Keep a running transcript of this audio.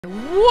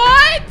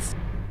What?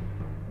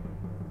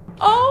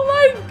 Oh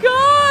my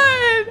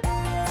god!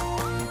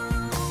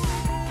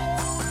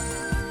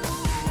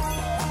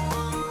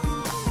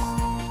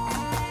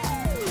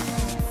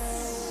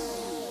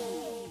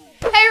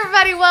 Hey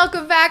everybody,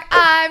 welcome back.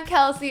 I'm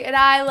Kelsey and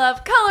I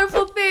love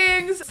colorful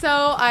things. So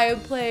I am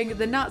playing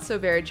the Not So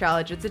Very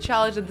Challenge. It's a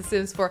challenge in The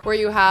Sims 4 where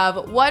you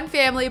have one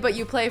family but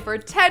you play for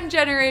 10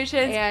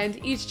 generations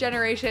and each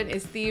generation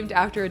is themed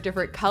after a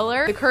different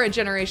color. The current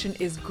generation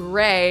is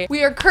gray.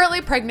 We are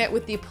currently pregnant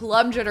with the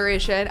plum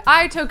generation.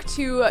 I took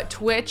to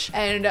Twitch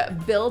and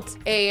built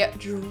a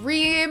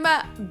dream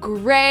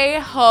gray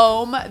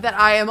home that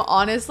I am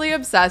honestly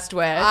obsessed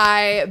with.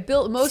 I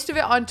built most of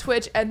it on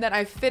Twitch and then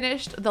I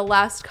finished the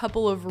last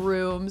couple of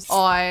rooms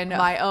on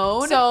my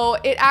own. So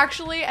it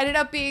actually ended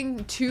up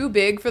being too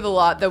big for the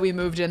lot that we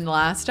moved in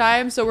last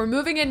time. So we're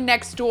moving in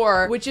next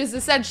door, which is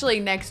essentially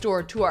next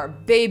door to our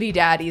baby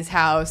daddy's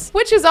house,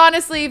 which is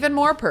honestly even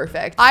more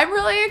perfect. I'm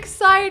really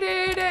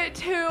excited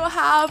to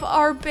have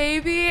our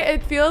baby.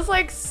 It feels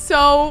like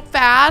so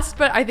fast,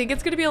 but I think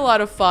it's gonna be a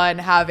lot of fun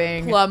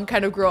having Plum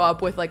kind of grow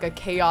up with like a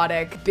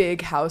chaotic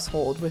big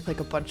household with like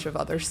a bunch of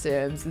other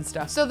Sims and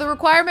stuff. So the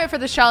requirement for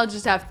this challenge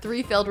is to have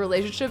 3 failed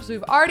relationships.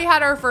 We've already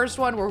had our first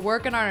one. We're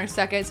working on our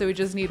second, so we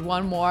just need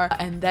one more.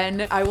 And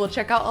then I will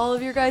check out all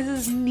of your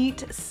guys'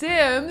 neat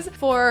Sims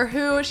for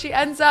who she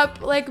ends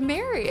up like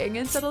marrying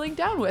and settling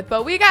down with.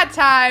 But we got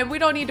time. We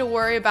don't need to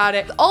worry about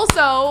it.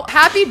 Also,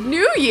 happy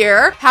New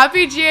Year.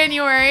 Happy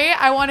January.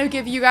 I want to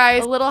give you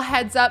guys a little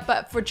heads up,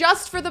 but for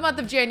the month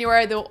of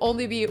January, there will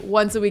only be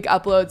once a week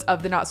uploads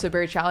of the Not So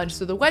Berry Challenge.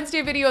 So the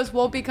Wednesday videos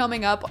won't be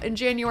coming up in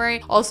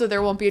January. Also,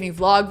 there won't be any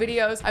vlog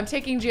videos. I'm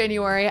taking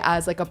January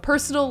as like a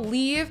personal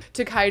leave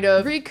to kind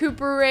of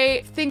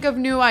recuperate, think of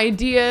new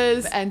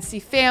ideas, and see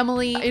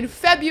family. In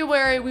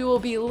February, we will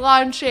be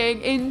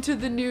launching into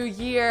the new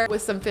year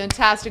with some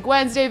fantastic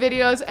Wednesday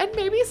videos and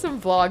maybe some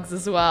vlogs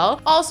as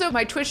well. Also,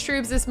 my Twitch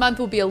streams this month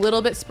will be a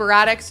little bit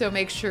sporadic, so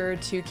make sure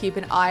to keep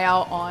an eye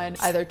out on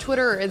either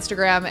Twitter or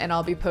Instagram, and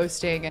I'll be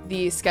posting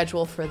the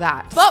schedule for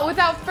that. But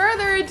without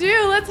further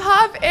ado, let's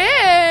hop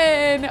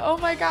in. Oh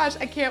my gosh,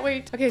 I can't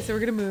wait. Okay, so we're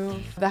gonna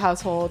move the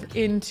household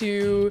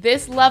into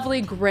this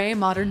lovely gray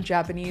modern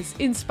Japanese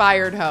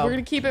inspired home. We're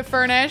gonna keep it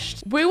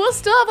furnished. We will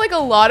still have like a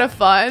lot of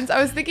funds.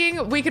 I was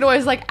thinking we could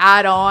always like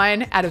add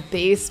a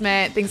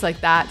basement, things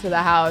like that to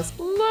the house.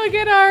 Look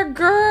at our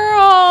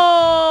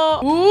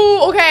girl.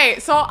 Ooh, okay.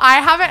 So I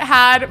haven't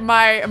had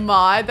my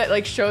mod that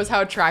like shows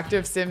how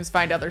attractive Sims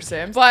find other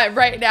Sims, but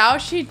right now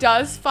she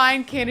does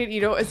find Candid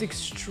Ito as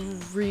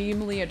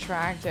extremely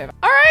attractive.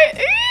 All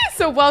right,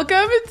 so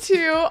welcome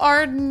to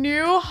our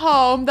new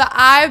home that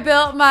I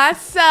built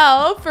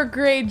myself for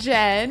Great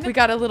Jen. We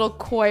got a little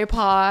koi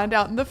pond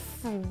out in the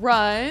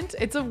front.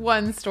 It's a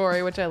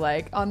 1-story, which I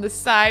like. On the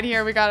side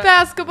here, we got a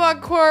basketball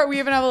court. We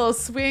even have a little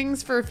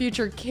swings for a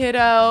future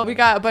kiddo. We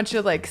got a bunch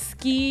of like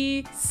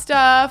ski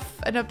stuff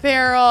and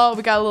apparel.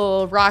 We got a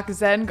little rock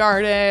zen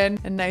garden,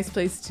 a nice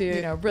place to,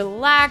 you know,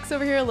 relax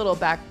over here, a little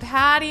back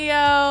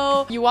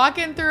patio. You walk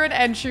in through an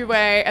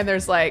entryway and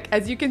there's like,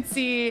 as you can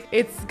see,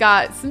 it's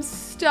got some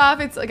stuff.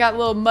 It's got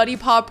little muddy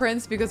paw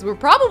prints because we're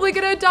probably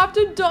gonna adopt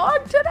a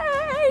dog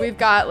today. We've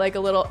got like a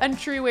little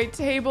entryway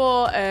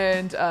table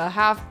and a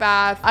half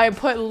bath. I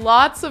put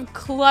lots of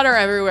clutter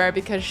everywhere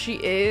because she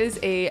is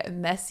a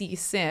messy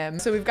Sim.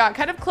 So we've got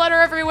kind of clutter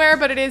everywhere,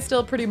 but it is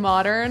still pretty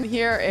modern.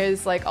 Here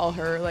is like all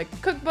her like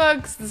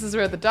cookbooks. This is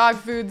where the dog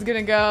food's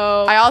gonna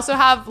go. I also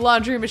have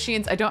laundry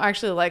machines. I don't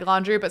actually like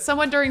laundry, but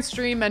someone during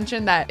stream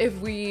mentioned that if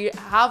we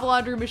have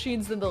laundry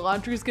machines, then the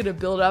laundry's gonna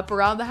build up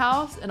around the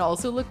house and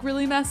also look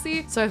really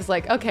messy. So I was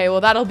like, okay, well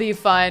that'll be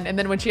fun. And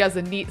then when she has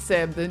a neat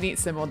Sim, the neat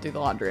Sim will do the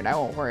laundry and I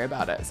won't worry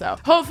about it. So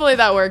hopefully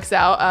that works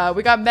out.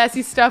 We got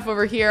messy stuff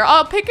over here.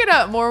 I'll pick it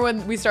up more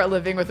when we start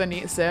living with a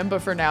neat Sim,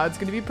 but for now it's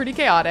gonna be pretty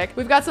chaotic.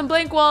 We've got some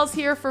blank walls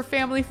here for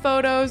family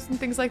photos and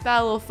things like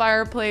that. A little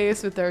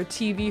fireplace with our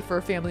TV for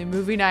family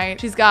movie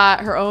night. She's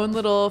got her own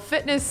little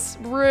fitness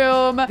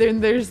room.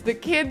 Then there's the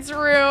kids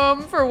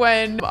room for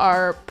when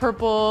our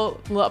purple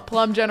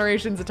plum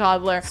generation's a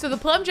toddler. So the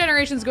plum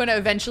generation is going to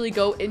eventually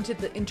go into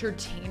the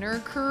entertainer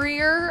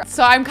career.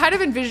 So I'm kind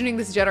of envisioning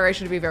this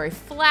generation to be very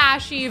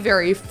flashy,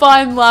 very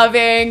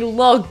fun-loving, a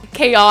little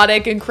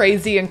chaotic and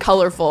crazy and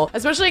colorful,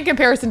 especially in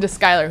comparison to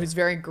Skylar, who's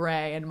very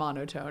gray and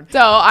monotone. So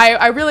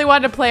I really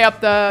wanted to play up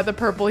the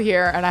purple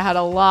here, and I had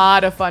a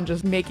lot of fun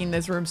just making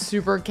this room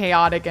super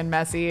chaotic and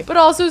messy, but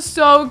also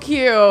so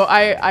cute.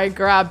 I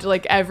grabbed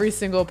like every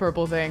single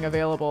purple thing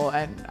available,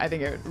 and I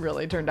think it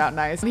really turned out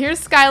nice.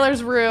 Here's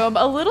Skylar's room,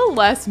 a little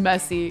less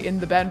messy in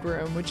the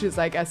bedroom, which is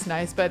I guess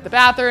nice, but the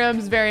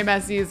bathroom's very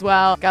messy as well.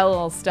 Got a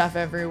little stuff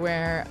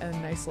everywhere, a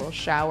nice little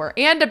shower,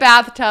 and a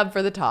bathtub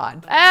for the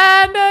Todd.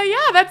 And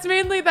yeah, that's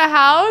mainly the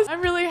house.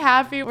 I'm really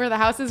happy where the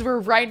house is. We're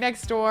right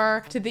next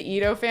door to the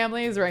Ito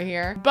families right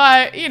here,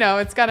 but you know,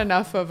 it's got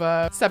enough of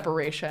a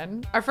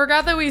separation. I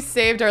forgot that we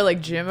saved our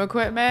like gym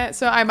equipment equipment.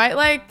 So I might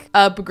like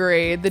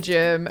upgrade the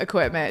gym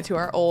equipment to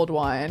our old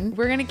one.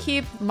 We're gonna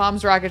keep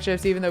mom's rocket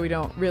ships even though we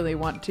don't really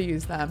want to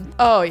use them.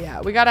 Oh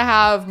yeah, we gotta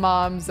have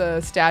mom's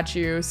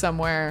statue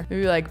somewhere.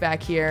 Maybe like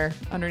back here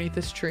underneath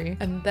this tree.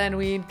 And then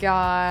we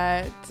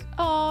got,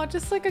 oh,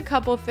 just like a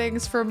couple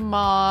things for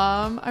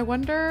mom. I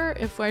wonder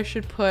if I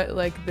should put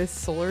like this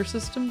solar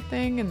system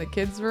thing in the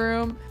kids'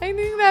 room. I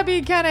think that'd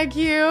be kind of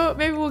cute.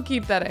 Maybe we'll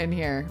keep that in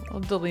here. I'll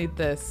delete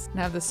this and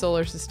have the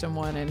solar system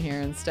one in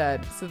here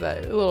instead. So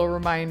that a little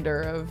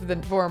reminder of the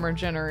former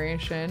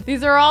generation.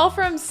 These are all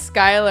from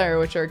Skylar,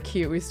 which are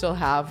cute. We still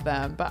have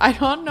them, but I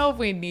don't know if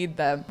we need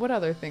them. What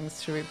other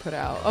things should we put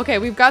out? Okay,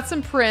 we've got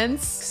some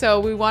prints. So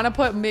we want to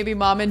put maybe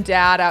mom and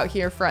dad out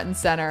here front and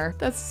center.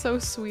 That's so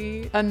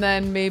sweet. And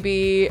then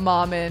maybe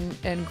mom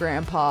and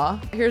grandpa.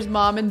 Here's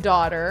mom and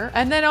daughter.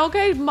 And then,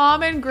 okay,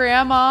 mom and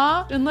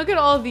grandma. And look at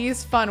all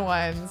these fun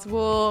ones.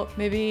 We'll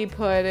maybe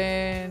put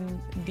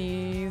in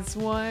these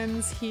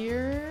ones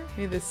here.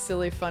 Maybe this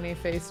silly funny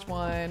faced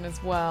one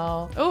as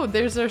well. Oh,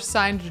 there's our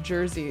signed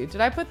jersey.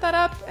 Did I put that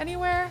up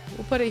anywhere?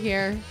 We'll put it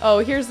here. Oh,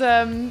 here's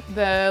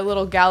the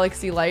little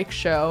galaxy-like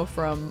show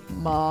from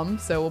mom.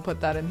 So we'll put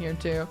that in here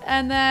too.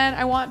 And then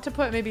I want to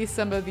put maybe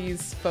some of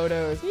these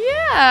photos.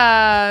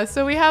 Yeah.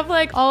 So we have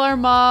like all our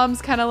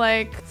mom's kind of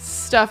like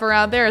stuff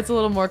around there. It's a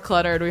little more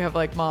cluttered. We have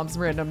like mom's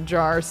random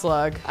jar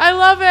slug. I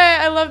love it.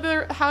 I love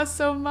the house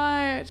so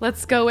much.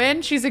 Let's go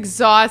in. She's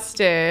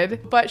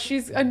exhausted, but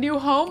she's a new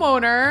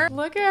homeowner.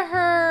 Look at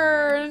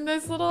her in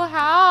this little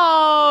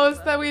house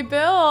that we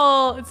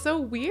built. It's so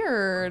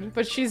weird,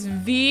 but she's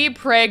V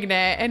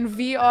pregnant and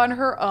V on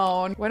her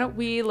own. Why don't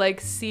we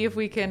like see if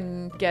we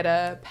can get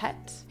a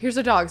pet? Here's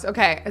the dogs.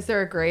 Okay, is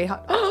there a gray?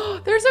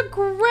 Oh, there's a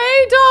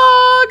gray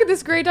dog.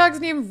 This gray dog's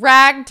named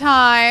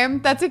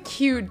Ragtime. That's a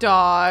cute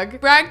dog.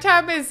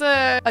 Ragtime is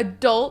a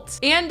adult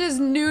and is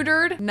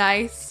neutered.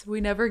 Nice.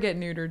 We never get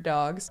neutered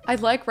dogs. I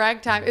like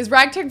Ragtime. Is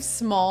Ragtime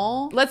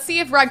small? Let's see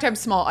if Ragtime's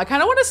small. I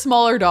kind of want a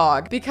smaller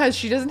dog because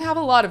she doesn't have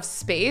a lot of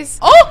space.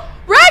 Oh,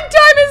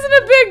 Ragtime isn't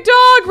a big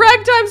dog.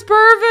 Ragtime's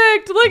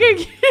perfect. Look at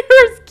you.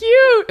 It's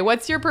cute.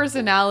 What's your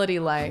personality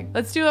like?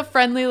 Let's do a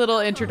friendly little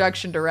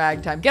introduction to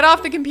Ragtime. Get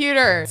off the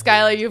computer.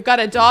 Skylar, you've got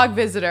a dog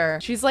visitor.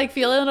 She's like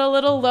feeling a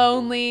little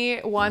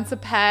lonely, wants a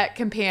pet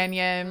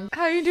companion.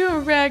 How you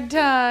doing,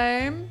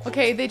 Ragtime?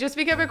 Okay, they just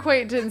become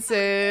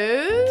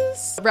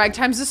acquaintances.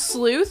 Ragtime's a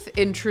sleuth.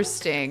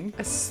 Interesting.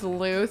 A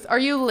sleuth. Are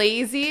you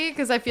lazy?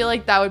 Because I feel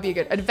like that would be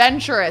good.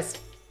 Adventurous.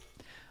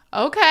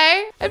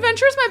 Okay.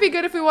 Adventurous might be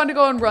good if we want to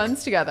go on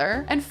runs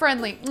together. And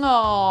friendly.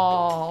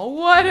 Oh,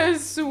 what a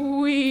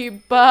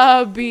sweet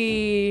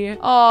puppy.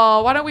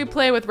 Oh, why don't we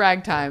play with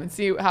Ragtime and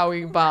see how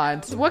we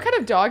bond? What kind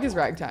of dog is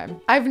Ragtime?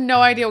 I have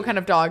no idea what kind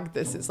of dog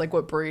this is, like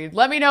what breed.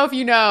 Let me know if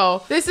you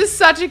know. This is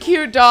such a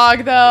cute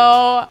dog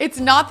though. It's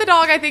not the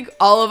dog I think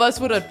all of us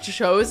would have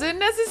chosen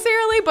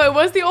necessarily, but it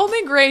was the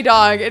only gray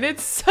dog and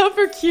it's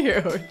super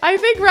cute. I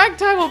think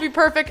Ragtime will be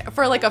perfect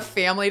for like a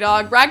family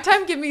dog.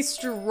 Ragtime give me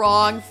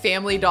strong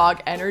family dog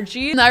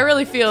energy. And I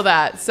really feel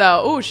that.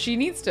 So, oh, she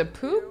needs to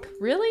poop?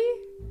 Really?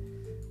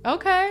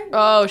 Okay.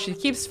 Oh, she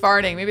keeps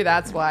farting. Maybe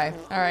that's why.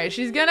 All right,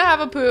 she's gonna have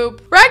a poop.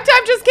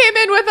 Ragtime just came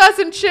in with us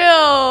and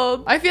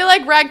chilled. I feel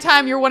like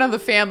Ragtime, you're one of the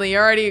family. You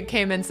already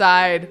came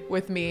inside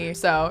with me.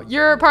 So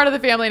you're a part of the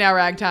family now,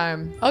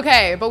 Ragtime.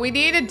 Okay, but we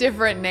need a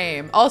different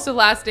name. Also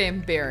last name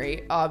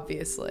Barry,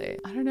 obviously.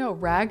 I don't know,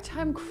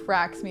 Ragtime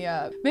cracks me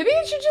up. Maybe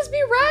it should just be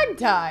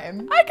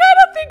Ragtime. I kind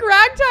of think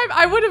Ragtime,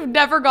 I would have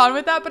never gone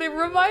with that, but it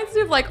reminds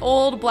me of like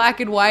old black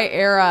and white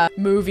era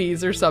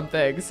movies or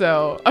something.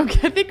 So I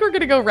think we're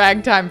gonna go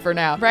Ragtime for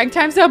now.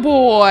 Ragtime's a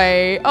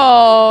boy.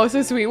 Oh,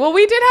 so sweet. Well,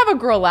 we did have a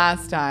girl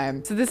last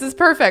time, so this is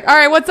perfect. All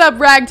right, what's up,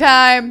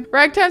 Ragtime?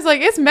 Ragtime's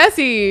like, it's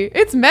messy.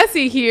 It's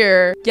messy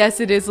here.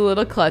 Yes, it is a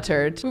little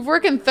cluttered. We've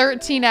working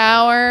 13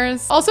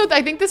 hours. Also,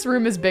 I think this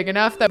room is big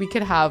enough that we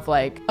could have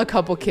like a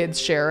couple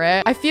kids share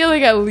it. I feel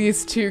like at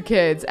least 2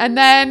 kids. And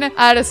then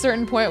at a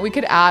certain point, we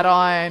could add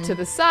on to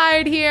the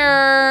side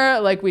here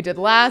like we did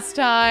last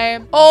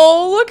time.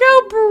 Oh, look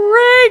how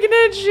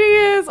pregnant she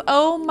is.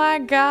 Oh my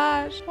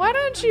gosh. Why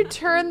don't you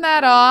turn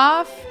that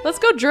off? Let's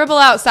go dribble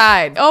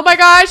outside. Oh my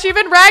gosh,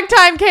 even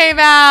Ragtime came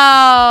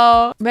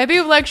out. Maybe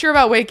a lecture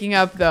about waking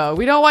up though.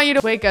 We don't want you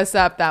to wake us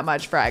up that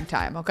much,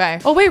 Ragtime,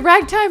 okay? Oh wait,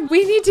 Ragtime,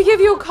 we need to give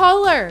you a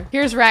collar.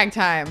 Here's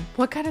Ragtime.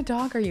 What kind of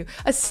dog are you?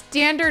 A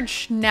standard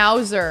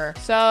schnauzer.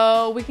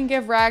 So we can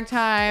give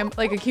Ragtime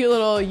like a cute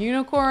little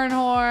unicorn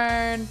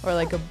horn or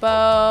like a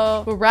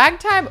bow. But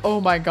Ragtime, oh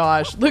my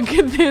gosh, look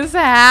at this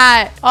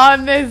hat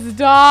on this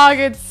dog.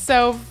 It's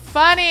so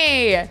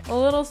funny. A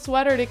little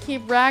sweater to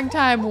keep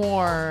Ragtime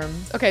warm.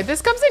 Okay,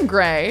 this comes in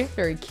gray.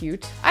 Very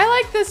cute. I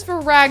like this for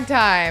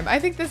Ragtime. I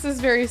think this is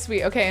very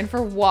sweet. Okay, and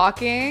for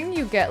walking,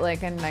 you get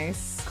like a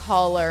nice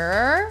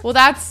color. Well,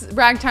 that's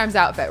Ragtime's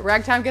outfit.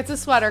 Ragtime gets a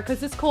sweater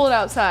because it's cold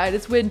outside.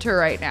 It's winter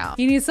right now.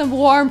 He needs some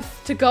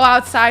warmth to go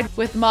outside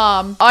with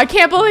mom. Oh, I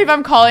can't believe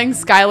I'm calling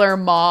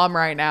Skylar mom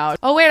right now.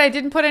 Oh wait, I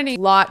didn't put any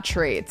lot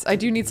traits. I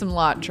do need some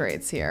lot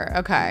traits here.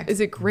 Okay.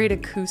 Is it great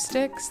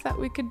acoustics that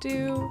we could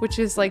do? Which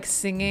is like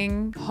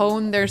singing,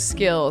 hone their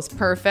skills.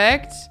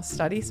 Perfect.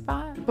 Study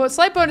spot. But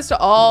slight bonus to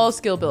all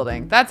skill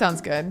building. That sounds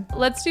good.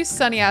 Let's do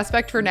sunny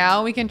aspect for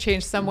now. We can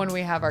change some when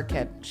we have our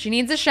kid. She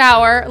needs a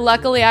shower.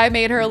 Luckily, I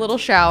made her a little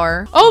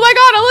shower. Oh my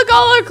God, look,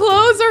 all her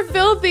clothes are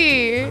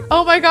filthy.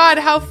 Oh my God,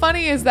 how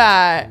funny is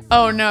that?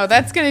 Oh no,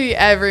 that's gonna be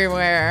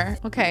everywhere.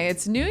 Okay,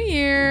 it's New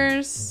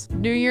Year's.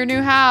 New year,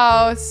 new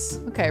house.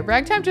 Okay,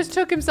 Ragtime just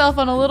took himself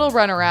on a little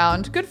run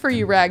around. Good for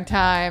you,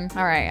 Ragtime.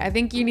 All right, I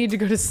think you need to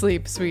go to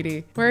sleep,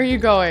 sweetie. Where are you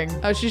going?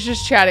 Oh, she's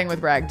just chatting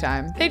with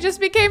Ragtime. They just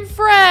became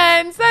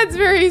friends. That's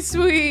very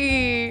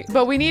sweet.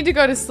 But we need to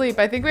go to sleep.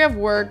 I think we have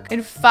work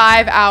in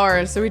 5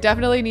 hours, so we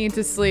definitely need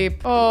to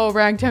sleep. Oh,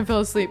 Ragtime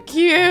fell asleep.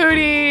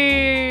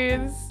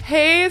 Cuties.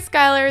 Hey,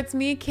 Skylar, it's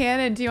me,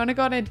 Cannon. Do you want to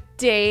go on a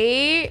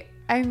date?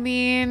 I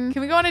mean,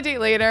 can we go on a date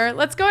later?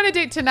 Let's go on a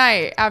date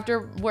tonight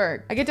after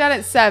work. I get down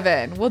at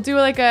 7. We'll do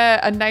like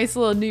a nice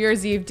little New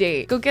Year's Eve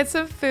date. Go get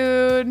some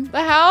food.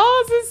 The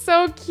house is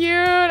so cute.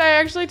 I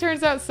actually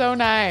turns out so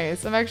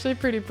nice. I'm actually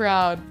pretty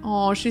proud.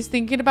 Oh, she's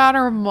thinking about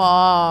her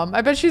mom.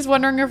 I bet she's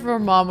wondering if her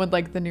mom would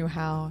like the new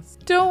house.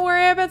 Don't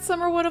worry, I bet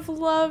Summer would have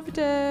loved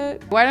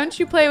it. Why don't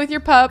you play with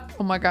your pup?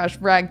 Oh my gosh,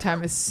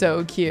 Ragtime is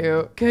so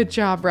cute. Good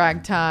job,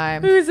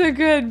 Ragtime. Who's a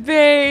good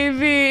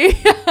baby?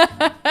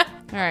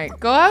 All right,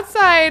 go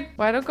outside.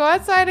 Why don't go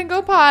outside and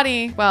go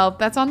potty? Well,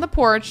 that's on the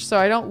porch, so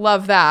I don't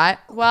love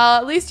that. Well,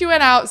 at least you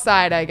went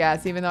outside, I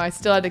guess, even though I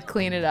still had to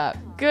clean it up.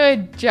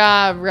 Good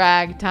job,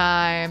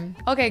 Ragtime.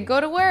 Okay,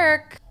 go to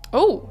work.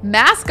 Oh,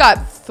 mascot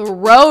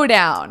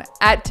throwdown.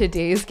 At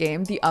today's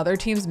game, the other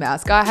team's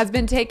mascot has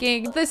been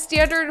taking the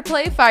standard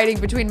play fighting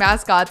between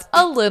mascots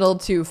a little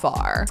too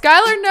far.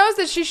 Skylar knows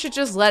that she should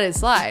just let it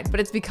slide, but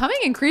it's becoming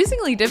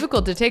increasingly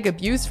difficult to take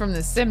abuse from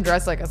the sim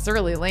dressed like a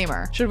surly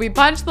lemur. Should we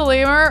punch the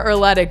lemur or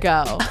let it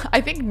go? I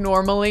think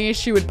normally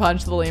she would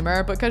punch the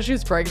lemur, but because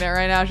she's pregnant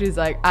right now, she's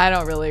like, I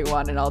don't really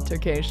want an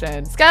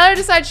altercation. Skylar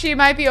decides she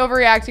might be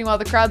overreacting while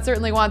the crowd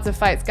certainly wants a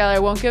fight.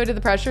 Skylar won't give in to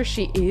the pressure.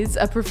 She is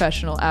a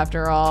professional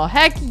after all.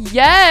 Heck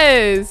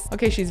yes.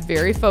 Okay, she's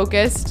very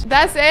focused.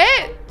 That's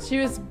it. She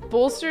was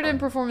bolstered in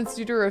performance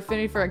due to her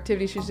affinity for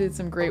activity. She did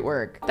some great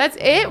work. That's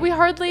it? We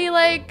hardly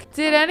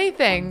did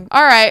anything.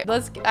 All right,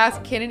 let's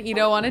ask Ken and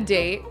Ito on a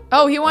date.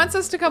 Oh, he wants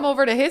us to come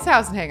over to his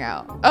house and hang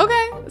out.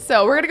 Okay,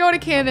 so we're gonna go to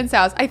Cannon's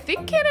house. I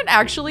think Cannon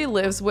actually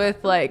lives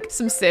with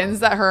some sins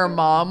that her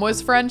mom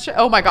was French.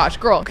 Oh my gosh,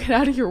 girl, get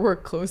out of your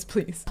work clothes,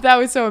 please. That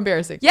was so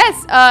embarrassing.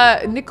 Yes,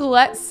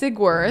 Nicolette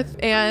Sigworth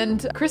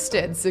and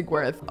Kristen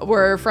Sigworth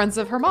were friends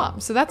of her mom.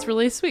 So that's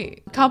really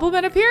sweet.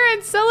 Compliment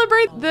appearance,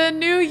 celebrate the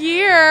new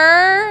year.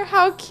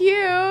 How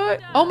cute.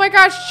 Oh my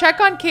gosh, check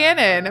on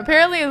Cannon.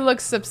 Apparently he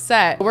looks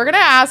upset. We're gonna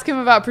ask him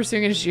about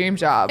pursuing his dream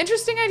job.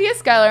 Interesting idea,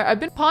 Skylar. I've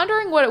been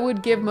pondering what it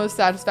would give most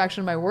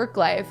satisfaction in my work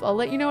life. I'll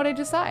let you know what I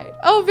decide.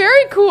 Oh,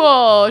 very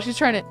cool. She's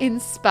trying to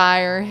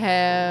inspire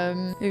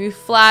him, maybe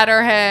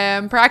flatter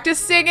him, practice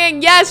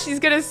singing. Yes, she's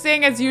gonna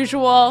sing as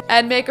usual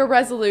and make a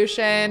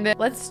resolution.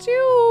 Let's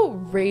do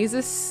raise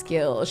a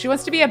skill. She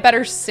wants to be a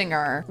better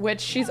singer,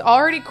 which she's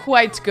already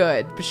quite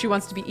good, but she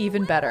wants to be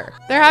even better.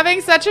 They're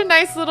having such a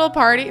nice little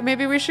party.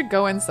 Maybe we should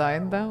go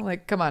inside though.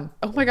 Come on.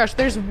 Oh my gosh,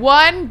 there's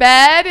one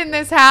bed in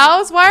this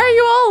house. Why are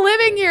you all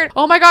living here?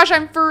 Oh my gosh,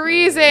 I'm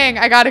freezing.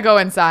 I gotta go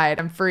inside.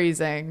 I'm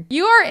freezing.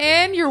 You are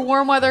in your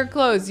warm weather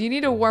clothes. You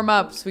need to warm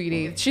up,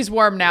 sweetie. She's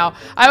warm now.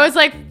 I was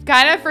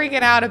kind of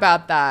freaking out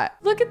about that.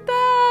 Look at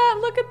that.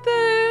 Look at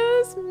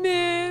this.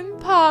 Min,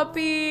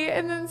 Poppy,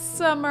 and then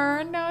Summer.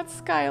 And now it's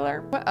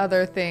Skylar. What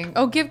other thing?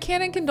 Oh, give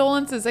Cannon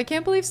condolences. I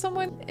can't believe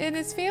someone in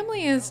his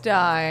family has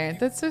died.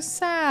 That's so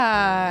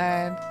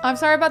sad. I'm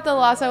sorry about the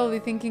loss. I will be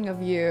thinking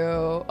of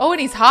you. Oh, and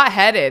he's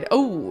hot-headed.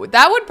 Oh,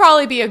 that would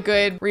probably be a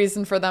good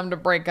reason for them to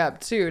break up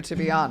too, to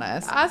be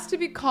honest. Asked to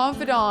be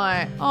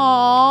confidant.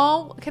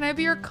 Oh, can I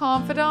be your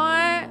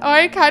confidant? Oh,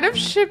 I kind of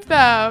ship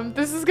them.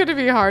 This is gonna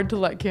be hard to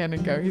let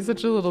Cannon go. He's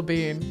such a little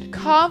bean.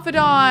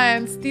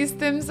 Confidants. These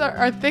Thims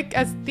are thick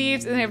as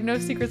thieves and they have no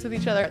secrets with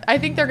each other. I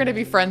think they're gonna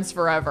be friends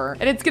forever.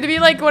 And it's gonna be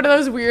like one of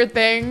those weird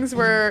things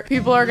where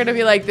people are gonna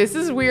be like, this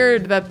is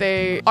weird that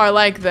they are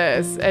like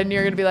this. And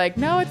you're gonna be like,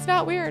 no, it's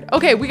not weird.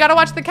 Okay, we gotta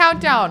watch the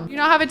countdown. You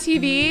don't have a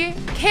TV?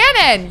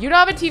 Cannon, you don't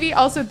have a TV.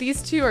 Also,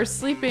 these two are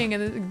sleeping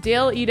and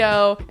Dale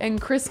Ito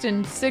and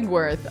Kristen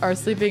Sigworth are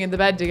sleeping in the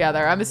bed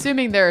together. I'm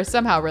assuming they're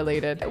somehow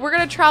related. We're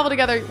gonna travel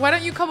together. Why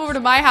don't you come over to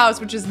my house,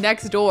 which is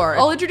next door?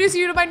 I'll introduce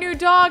you to my new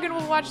dog and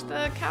we'll watch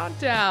the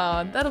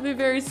countdown. That'll be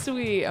very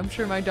sweet. I'm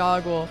sure my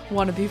dog will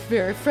want to be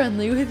very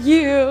friendly with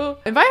you.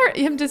 Invite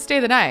him to stay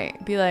the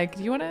night. Be like,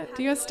 do you wanna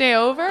stay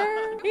over?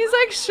 He's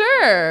like,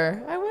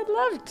 sure, I would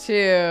love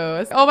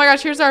to. Oh my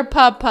gosh, here's our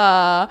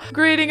papa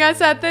greeting us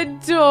at the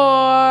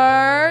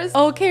doors.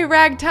 Okay,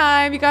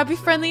 ragtime, you gotta be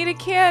friendly to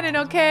Cannon,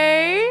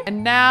 okay?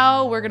 And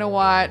now we're gonna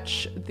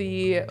watch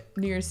the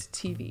New Year's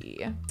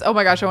TV. Oh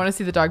my gosh, I wanna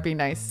see the dog being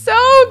nice.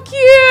 So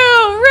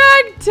cute,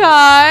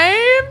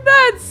 ragtime.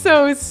 That's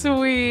so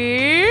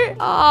sweet.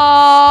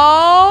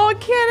 Oh,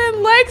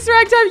 Cannon likes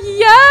ragtime,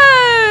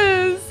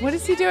 yes. What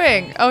is he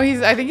doing? Oh,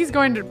 I think he's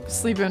going to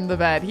sleep in the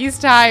bed. He's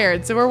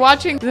tired, so we're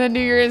watching the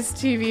New Year's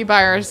TV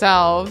by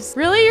ourselves.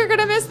 Really, you're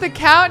gonna miss the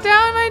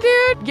countdown, my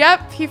dude?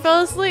 Yep, he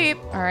fell asleep.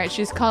 All right,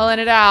 she's calling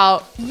it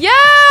out. Yeah,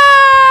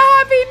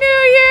 Happy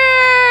New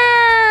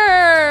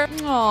Year!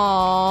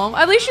 Aww,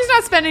 at least she's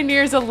not spending New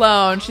Year's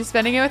alone. She's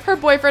spending it with her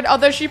boyfriend,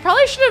 although she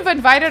probably should have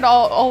invited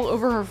all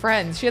over her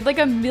friends. She had like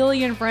a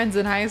million friends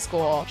in high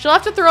school. She'll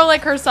have to throw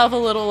like herself a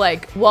little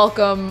like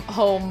welcome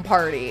home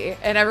party,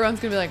 and everyone's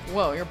gonna be like,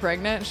 whoa, you're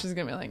pregnant? She's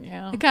gonna be like,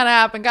 yeah, it kind of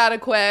happened, got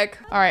it quick.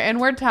 All right, and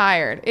we're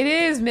tired. It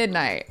is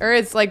midnight, or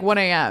it's like 1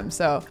 a.m.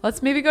 So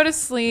let's maybe go to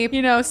sleep.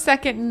 You know,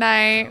 second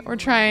night, we're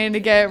trying to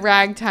get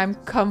ragtime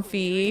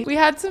comfy. We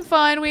had some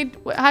fun. We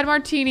had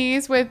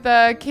martinis with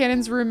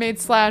Cannon's roommate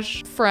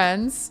slash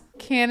friends.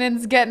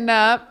 Cannon's getting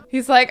up.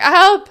 He's like,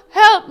 help,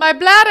 my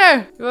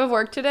bladder. Do we have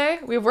work today?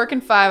 We have work in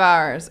 5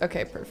 hours.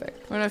 Okay,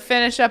 perfect. We're gonna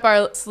finish up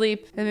our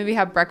sleep and maybe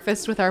have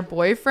breakfast with our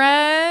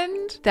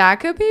boyfriend. That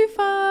could be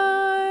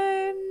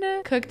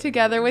fun. Cook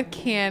together with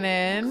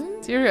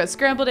Cannon. So here we go,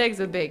 scrambled eggs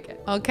with bacon.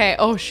 Okay,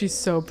 oh, she's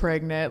so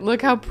pregnant.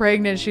 Look how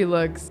pregnant she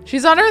looks.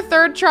 She's on her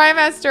 3rd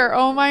trimester.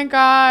 Oh my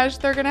gosh,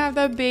 they're gonna have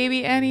the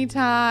baby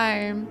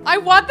anytime. I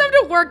want them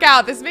to work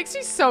out. This makes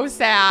me so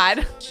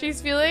sad. She's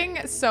feeling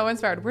so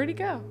inspired. Where'd he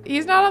go?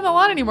 He's not on the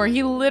lawn anymore.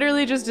 He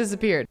literally just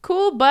disappeared.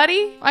 Cool,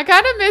 buddy. I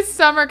kind of miss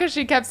Summer because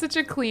she kept such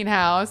a clean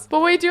house.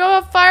 But we do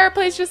have a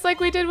fireplace just like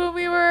we did when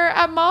we were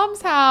at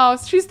Mom's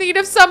house. She's thinking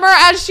of Summer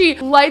as she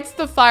lights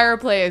the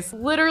fireplace.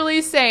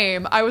 Literally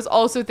same. I was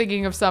also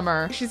thinking of Summer.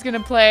 She's gonna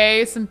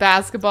play some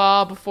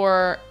basketball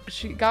before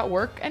she got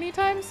work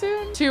anytime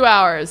soon. 2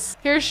 hours.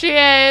 Here she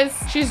is.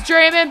 She's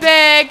dreaming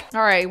big.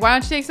 All right, why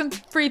don't you take some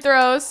free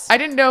throws? I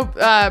didn't know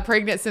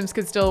pregnant Sims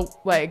could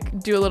still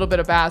like do a little bit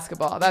of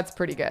basketball. That's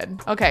pretty good.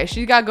 Okay,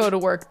 she's gotta go to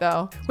work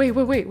though.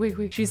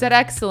 Wait. She said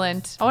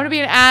excellent. I wanna be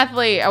an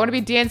athlete. I wanna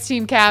be dance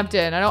team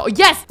captain. I don't,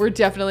 yes, we're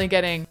definitely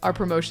getting our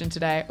promotion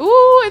today.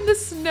 Ooh, and the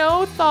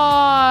snow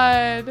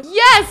thawed.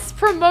 Yes,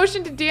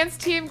 promotion to dance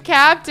team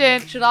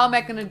captain. Should all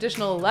make an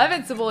additional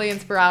 11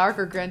 simoleons per hour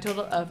for a grand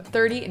total of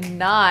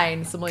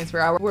 39 simoleons per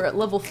hour. We're at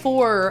level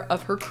 4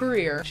 of her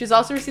career. She's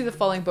also received the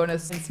following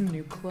bonus and some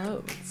new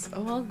clothes.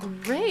 Oh, well,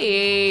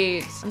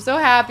 great. I'm so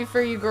happy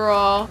for you,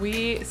 girl.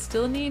 We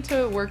still need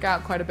to work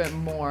out quite a bit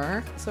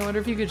more. So I wonder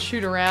if you could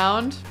shoot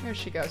around. Here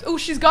she goes. Oh,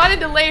 she's gone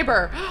into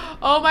labor.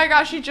 Oh my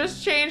gosh, she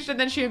just changed and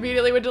then she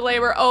immediately went to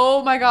labor.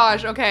 Oh my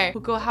gosh, okay.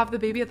 We'll go have the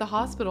baby at the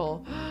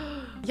hospital.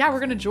 Yeah,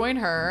 we're gonna join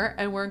her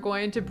and we're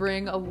going to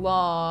bring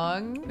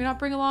along, can we not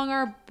bring along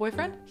our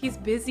boyfriend? He's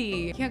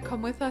busy. He can't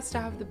come with us to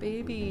have the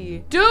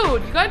baby.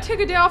 Dude, you gotta take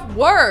a day off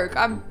work.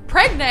 I'm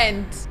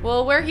pregnant.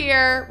 Well, we're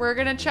here. We're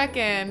gonna check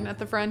in at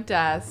the front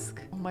desk.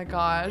 Oh my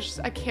gosh,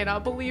 I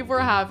cannot believe we're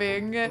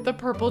having the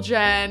purple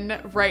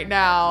gen right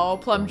now,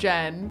 plum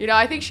gen. You know,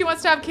 I think she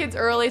wants to have kids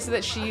early so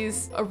that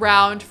she's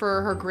around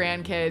for her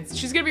grandkids.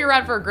 She's gonna be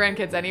around for her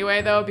grandkids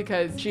anyway though,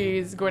 because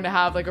she's going to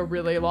have like a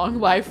really long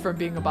life from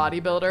being a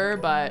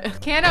bodybuilder, but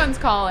Cannon's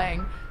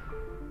calling.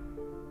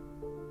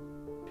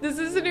 This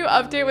is a new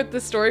update with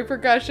the story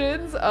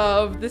progressions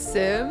of The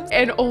Sims.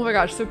 And oh my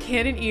gosh, so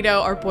Cannon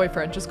Ito, our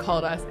boyfriend, just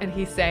called us and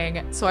he's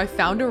saying, so I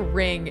found a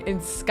ring in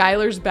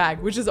Skylar's bag,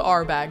 which is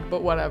our bag,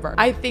 but whatever.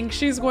 I think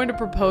she's going to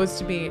propose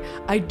to me.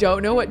 I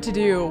don't know what to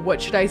do.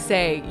 What should I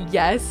say?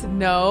 Yes?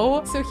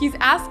 No? So he's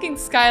asking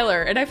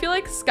Skylar, and I feel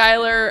like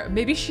Skylar,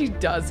 maybe she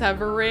does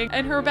have a ring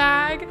in her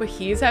bag, but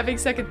he's having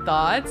second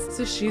thoughts.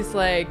 So she's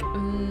like,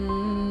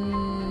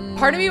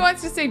 part of me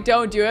wants to say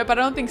don't do it, but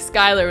I don't think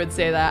Skylar would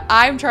say that.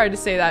 I'm trying to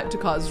say that to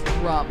cause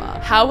drama.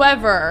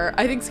 However,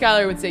 I think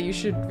Skylar would say you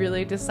should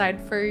really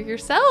decide for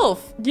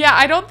yourself. Yeah,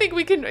 I don't think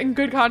we can in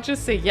good conscience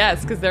say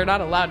yes because they're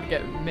not allowed to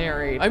get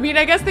married. I mean,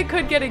 I guess they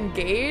could get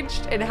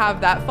engaged and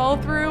have that fall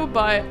through,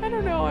 but I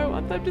don't know. I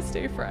want them to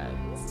stay friends.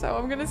 So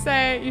I'm gonna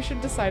say you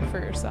should decide for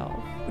yourself.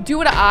 Do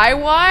what I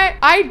want?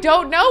 I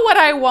don't know what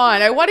I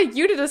want. I wanted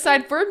you to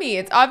decide for me.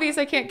 It's obvious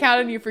I can't count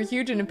on you for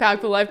huge and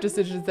impactful life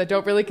decisions that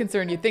don't really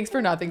concern you. Thanks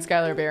for nothing,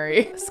 Skylar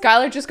Berry.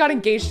 Skylar just got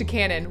engaged to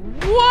Cannon.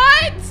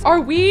 What?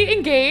 Are we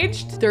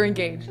engaged? They're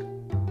engaged.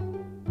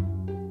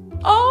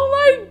 Oh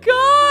my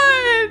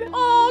God.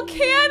 Oh,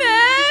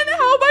 Cannon.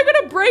 How am I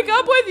gonna break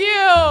up with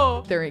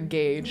you? They're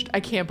engaged. I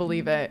can't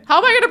believe it. How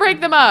am I gonna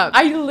break them up?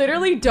 I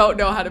literally don't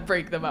know how to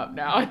break them up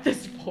now at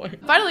this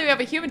point. Finally, we have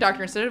a human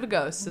doctor instead of a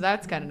ghost, so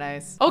that's kind of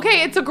nice.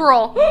 Okay, it's a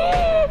girl.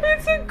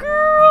 It's a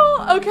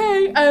girl.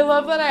 Okay, I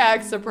love that I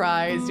act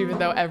surprised, even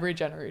though every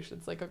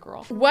generation's like a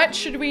girl. What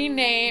should we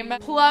name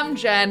Plum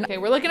Jen? Okay,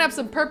 we're looking up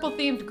some purple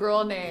themed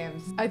girl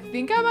names. I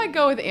think I might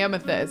go with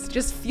Amethyst.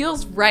 Just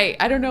feels right.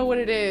 I don't know what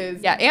it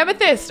is. Yeah,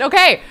 Amethyst.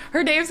 Okay,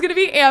 her name's gonna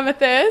be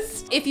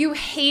Amethyst. If you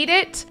hate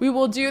it, we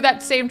will do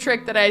that same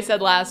trick that I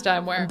said last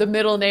time where the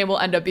middle name will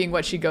end up being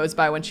what she goes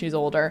by when she's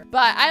older.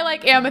 But I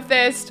like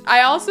Amethyst.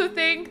 I also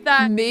think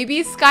that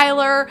maybe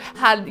Skylar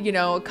had, you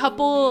know, a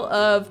couple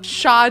of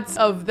shots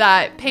of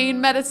that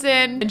pain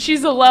medicine and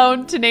she's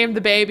alone to name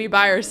the baby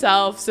by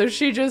herself. So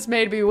she just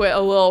made me a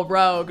little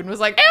rogue and was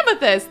like,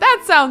 Amethyst,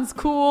 that sounds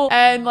cool.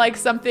 And like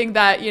something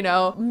that, you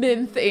know,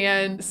 Minth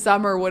and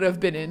Summer would have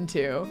been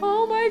into.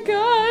 Oh my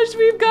gosh,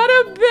 we've got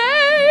a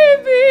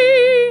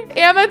baby.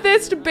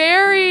 Amethyst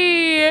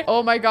Berry.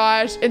 Oh my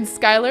gosh. And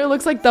Skylar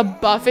looks like the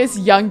buffest,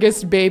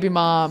 youngest baby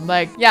mom.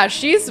 Like, yeah,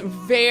 she's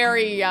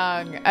very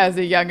young as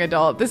a young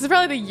adult. This is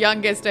probably the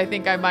youngest I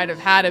think I might have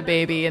had a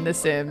baby in The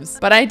Sims.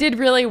 But I did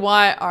really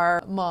want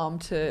our mom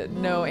to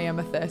know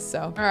Amethyst.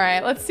 So, all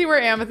right, let's see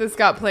where Amethyst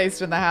got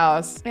placed in the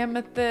house.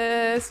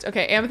 Amethyst.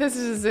 Okay, Amethyst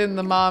is in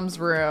the mom's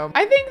room.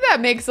 I think that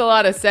makes a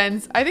lot of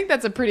sense. I think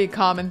that's a pretty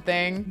common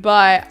thing,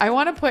 but I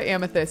want to put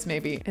Amethyst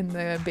maybe in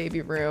the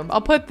baby room.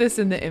 I'll put this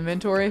in the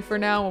inventory for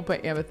now. We'll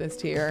put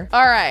Amethyst here.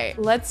 All right,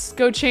 let's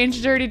go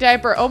change dirty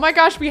diaper. Oh my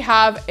gosh, we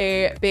have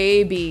a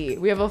baby.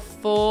 We have a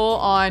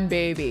full-on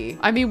baby.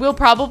 I mean, we'll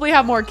probably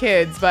have more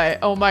kids, but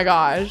oh my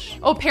gosh.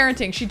 Oh,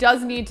 parenting. She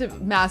does need to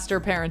master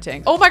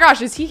parenting. Oh my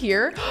gosh, is he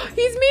here?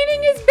 He's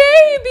meeting his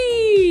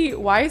baby.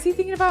 Why is he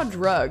thinking about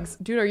drugs?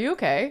 Dude, are you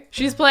okay?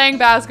 She's playing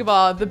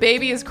basketball. The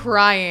baby is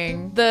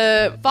crying.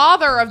 The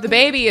father of the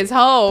baby is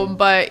home,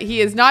 but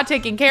he is not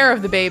taking care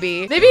of the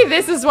baby. Maybe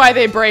this is why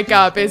they break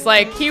up. Is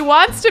like, he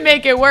wants to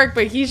make it work,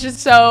 but he's just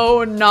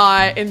so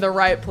not in the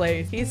right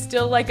place. He's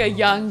still like a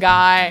young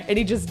guy and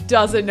he just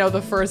doesn't know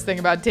the first thing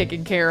about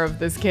taking care of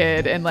this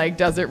kid and like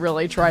doesn't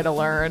really try to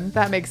learn.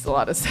 That makes a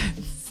lot of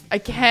sense. I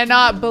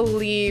cannot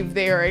believe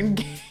they are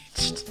engaged.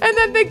 And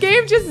then the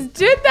game just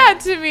did that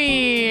to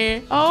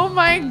me. Oh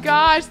my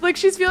gosh. Look,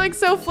 she's feeling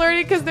so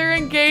flirty because they're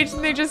engaged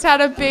and they just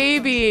had a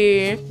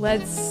baby.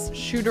 Let's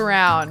shoot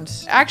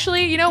around.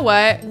 Actually, you know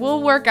what?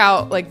 We'll work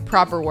out like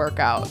proper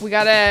workout. We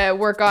gotta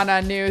work on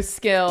a new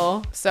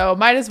skill. So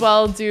might as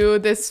well do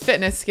this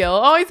fitness skill.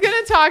 Oh, he's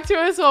gonna talk to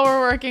us while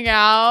we're working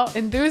out.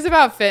 Enthuse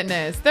about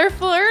fitness. They're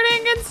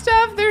flirting and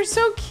stuff. They're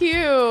so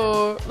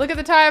cute. Look at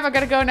the time. I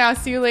gotta go now.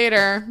 See you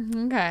later.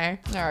 Okay.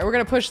 All right, we're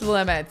gonna push the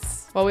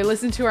limits while we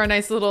listen to our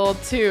nice little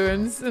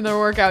tunes in the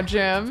workout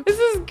gym. This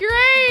is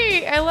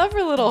great. I love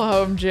her little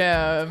home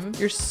gym.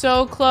 You're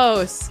so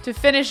close to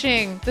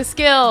finishing the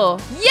skill.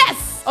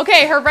 Yes!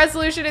 Okay, her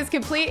resolution is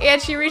complete and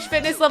she reached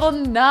fitness level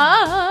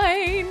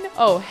 9.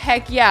 Oh,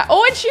 heck yeah.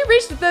 Oh, and she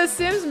reached the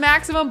Sims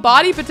maximum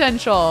body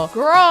potential.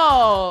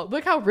 Girl,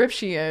 look how ripped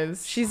she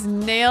is. She's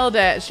nailed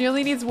it. She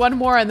only needs one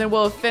more and then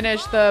we'll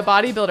finish the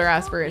bodybuilder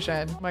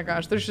aspiration. Oh my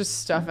gosh, there's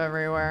just stuff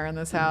everywhere in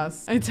this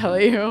house. I tell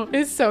you,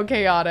 it's so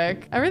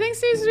chaotic. Everything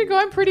seems to be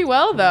going pretty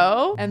well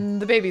though. And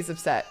the baby's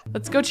upset.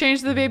 Let's go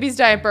change the baby's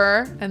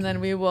diaper and then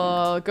we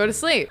will go to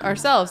sleep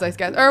ourselves, I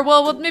guess. Or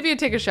well, we'll maybe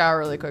take a shower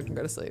really quick and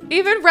go to sleep.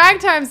 Even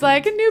Ragtime's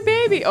like a new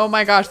baby. Oh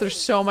my gosh, there's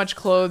so much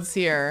clothes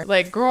here.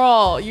 Like,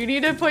 girl, you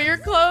need to put your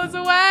clothes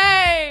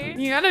away.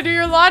 You gotta do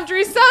your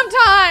laundry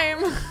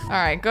sometime. All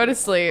right, go to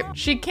sleep.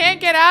 She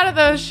can't get out of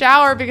the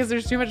shower because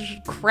there's too much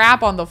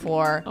crap on the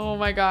floor. Oh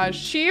my gosh.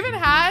 She even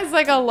has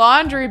like a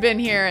laundry bin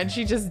here and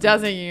she just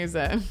doesn't use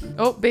it.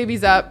 Oh,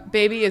 baby's up.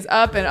 Baby is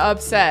up and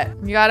upset.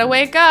 You gotta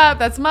wake up.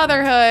 That's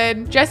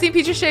motherhood. Kelsey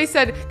Impicciche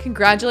said,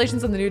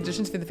 congratulations on the new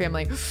additions for the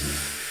family.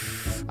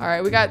 All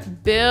right, we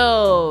got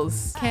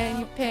bills.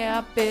 Can you pay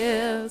our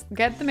bills?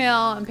 Get the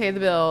mail and pay the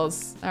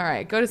bills. All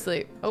right, go to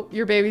sleep. Oh,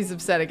 your baby's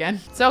upset again.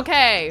 It's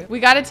okay.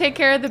 We got to take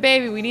care of the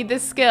baby. We need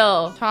this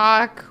skill.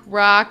 Talk,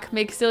 rock,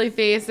 make silly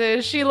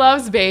faces. She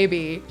loves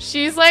baby.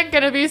 She's like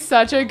gonna be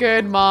such a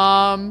good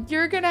mom.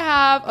 You're gonna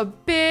have a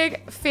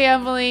big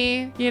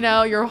family, you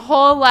know, your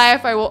whole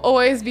life. I will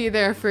always be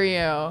there for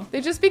you.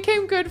 They just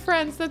became good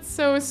friends. That's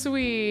so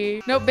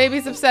sweet. Nope,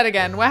 baby's upset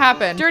again. What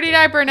happened? Dirty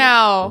diaper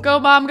now. Go,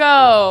 mom,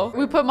 go.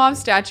 We put mom's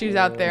statues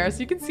out there so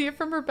you can see it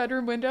from her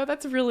bedroom window.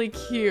 That's really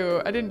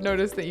cute. I didn't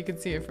notice that you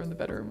could see it from the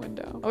bedroom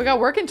window. Oh, we got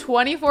work in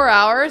 24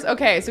 hours.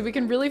 Okay, so we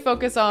can really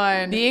focus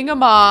on being a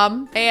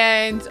mom.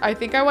 And I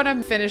think I want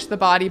to finish the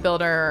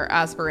bodybuilder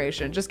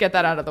aspiration. Just get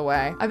that out of the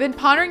way. I've been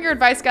pondering your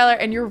advice, Skylar,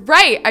 and you're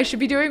right. I should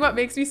be doing what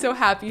makes me so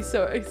happy.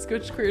 So,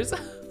 Scooch Cruise.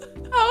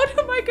 How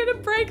am I gonna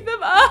break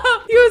them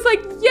up? He was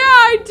like, yeah,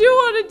 I do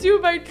want to do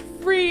my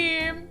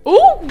dream.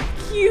 Oh,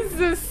 he's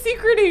a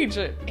secret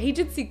agent.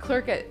 Agency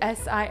clerk at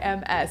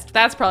SIMS.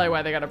 That's probably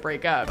why they gotta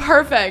break up.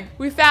 Perfect.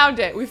 We found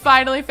it. We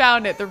finally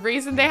found it. The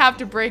reason they have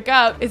to break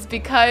up is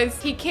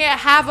because he can't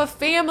have a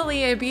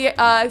family and be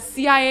a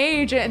CIA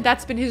agent, and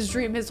that's been his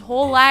dream his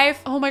whole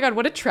life. Oh my God,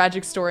 what a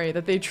tragic story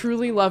that they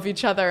truly love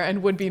each other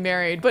and would be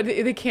married, but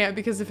they can't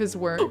because of his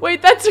work.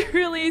 Wait, that's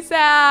really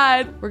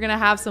sad. We're gonna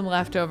have some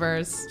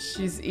leftovers.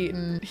 She's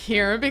eaten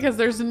here because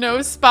there's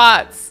no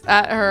spots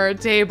at her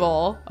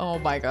table. Oh Oh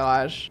my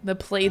gosh. The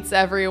plates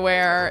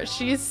everywhere.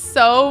 She's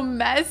so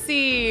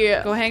messy.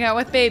 Go hang out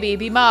with baby.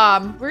 Be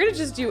mom. We're gonna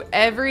just do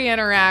every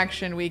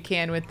interaction we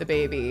can with the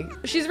baby.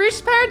 She's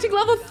reached parenting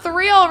level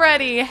 3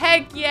 already.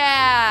 Heck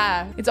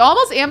yeah. It's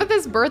almost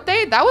Amethyst's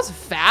birthday. That was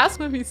fast.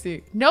 Let me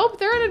see. Nope,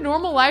 they're in a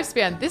normal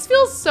lifespan. This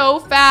feels so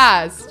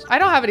fast. I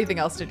don't have anything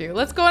else to do.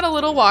 Let's go on a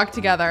little walk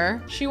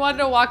together. She wanted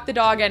to walk the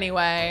dog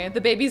anyway. The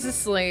baby's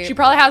asleep. She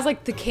probably has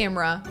like the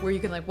camera where you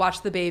can like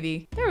watch the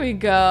baby. There we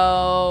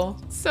go.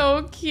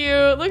 So cute.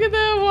 Look at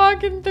them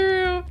walking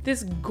through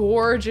this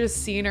gorgeous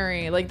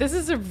scenery. Like this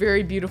is a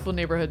very beautiful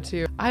neighborhood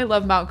too. I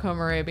love Mount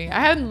Komorebi. I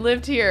hadn't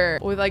lived here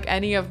with like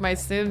any of my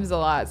Sims a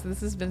lot, so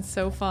this has been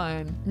so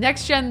fun.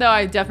 Next gen though,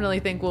 I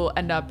definitely think we'll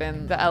end up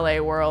in the LA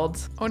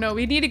world. Oh no,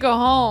 we need to go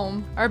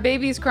home. Our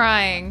baby's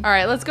crying. All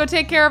right, let's go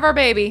take care of our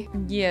baby.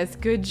 Yes,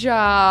 good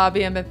job,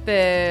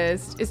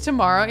 Amethyst. Is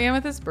tomorrow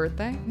Amethyst's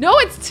birthday? No,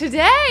 it's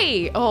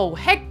today. Oh,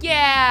 heck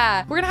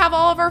yeah. We're gonna have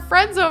all of our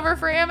friends over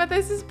for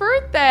Amethyst's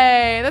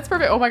birthday. That's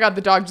perfect. Oh my God,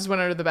 the dog just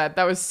went under the bed.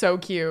 That was so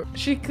cute.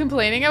 She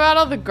complaining about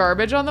all the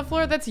garbage on the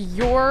floor? That's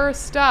your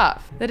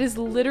stuff. That is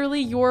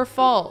literally your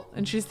fault.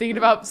 And she's thinking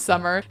about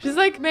summer. She's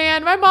like,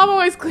 man, my mom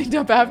always cleaned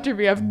up after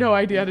me. I have no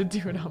idea how to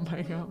do it on my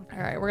own. All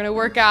right, we're gonna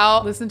work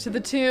out, listen to the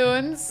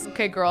tunes.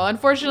 Okay, girl,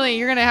 unfortunately,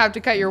 you're gonna have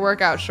to cut your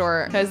workout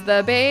short because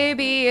the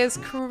baby is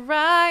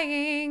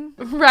crying.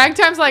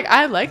 Ragtime's like,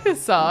 I like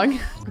this song.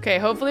 Okay,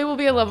 hopefully we'll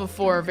be at level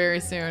 4 very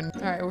soon.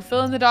 All right, we're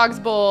filling the dog's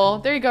bowl.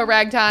 There you go,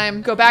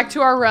 Ragtime. Go back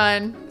to our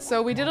run.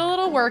 So we did a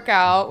little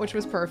workout, which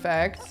was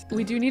perfect.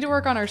 We do need to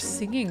work on our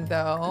singing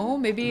though.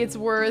 Maybe it's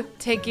worth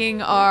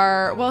taking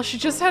our, well, she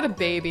just had a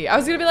baby. I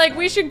was gonna be like,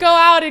 we should go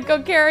out and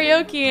go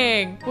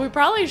karaokeing. But we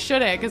probably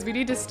shouldn't because we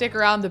need to stick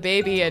around the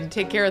baby and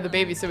take care of the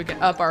baby so we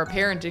can up our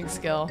parenting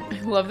skill.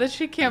 I love that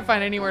she can't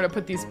find anywhere to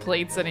put these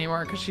plates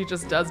anymore because she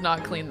just does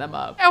not clean them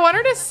up. I want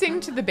her to sing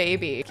to the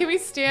baby. Can we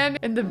stand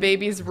in the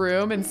baby's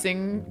room and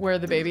sing where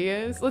the baby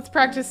is? Let's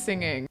practice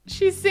singing.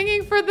 She's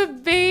singing for the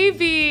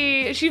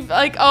baby. She's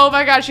like, oh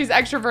my God, she's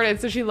extroverted,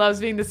 so she loves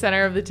being the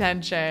center of the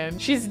attention.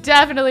 She's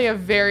definitely a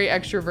very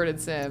extroverted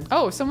sim.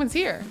 Oh, someone's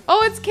here.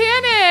 Oh, it's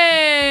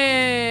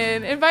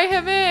Cannon. Invite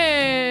him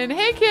in.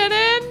 Hey,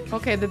 Cannon.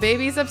 Okay, the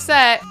baby's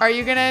upset. Are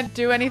you gonna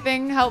do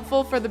anything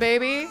helpful for the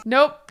baby?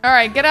 Nope. All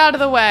right, get out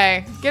of the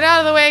way. Get out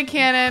of the way,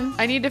 Cannon.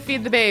 I need to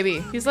feed the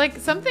baby. He's like,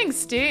 something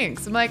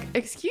stinks. I'm like,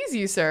 excuse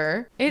you,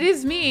 sir. It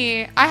is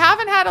me. I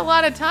haven't had a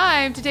lot of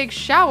time to take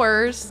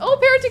showers. Oh,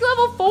 parenting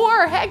level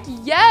 4. Heck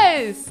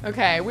yes.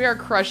 Okay, we are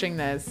crushing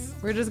this.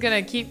 We're just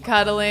gonna keep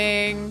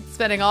cuddling,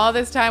 spending all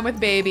this time with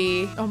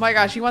baby. Oh my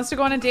gosh, he wants to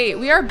go on a date.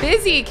 We are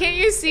busy. Can't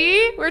you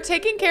see? We're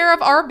taking care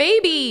of our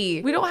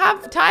baby. We don't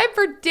have time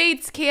for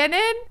dates, Cannon.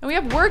 And we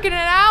have work in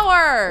an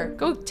hour.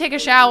 Go take a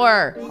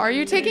shower. Are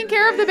you taking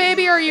care of the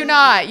baby or are you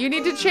not? You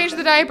need to change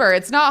the diaper.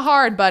 It's not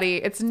hard, buddy.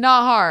 It's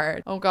not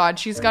hard. Oh God,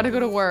 she's got to go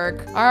to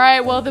work. All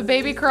right, well, the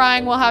baby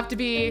crying will have to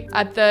be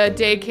at the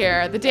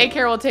daycare. The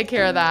daycare will take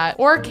care of that.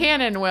 Or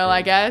Cannon will,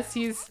 I guess.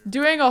 He's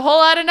doing a whole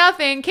lot of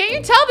nothing. Can't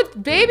you tell the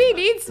baby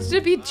needs to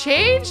be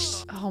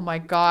changed? Oh my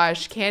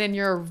gosh, Cannon,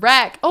 you're a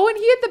wreck. Oh, and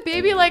he and the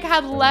baby like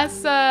had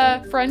less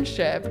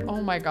friendship.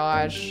 Oh my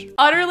gosh.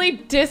 Utterly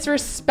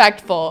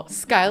disrespectful.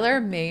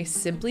 Skylar may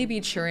simply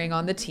be cheering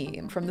on the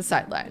team from the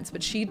sidelines,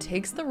 but she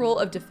takes the role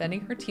of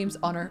defending her team's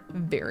honor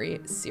very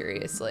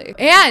seriously.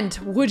 And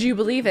would you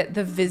believe it?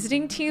 The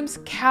visiting team's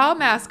cow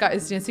mascot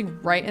is dancing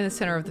right in the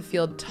center of the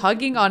field,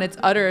 tugging on its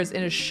udders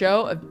in a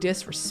show of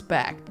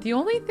disrespect. The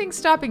only thing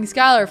stopping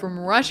Skylar from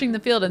rushing the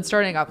field and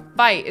starting a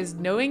fight is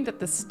knowing that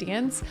the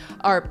stands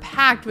are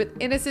packed with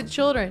innocent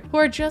children who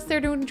are just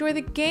there to enjoy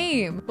the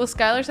game. Will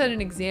Skylar set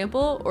an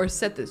example or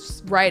set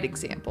the right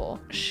example?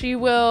 She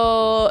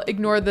will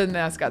ignore the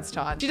mascot's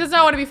taunt. She does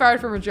not want to be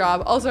fired from her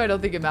job. Also, I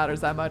don't think it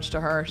matters that much to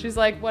her. She's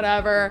like,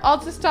 whatever.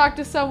 I'll just talk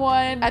to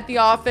someone at the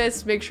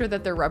office, make sure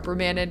that they're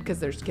reprimanded because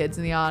there's kids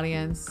in the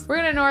audience. We're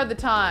gonna ignore the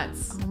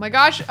taunts. Oh my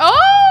gosh.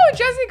 Oh,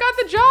 Jesse got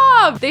the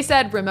job. They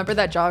said, remember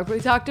that job we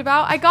talked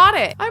about? I got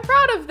it. I'm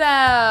proud of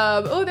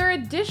them. Oh, they're a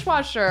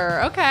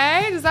dishwasher.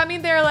 Okay. Does that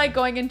mean they're like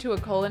going into a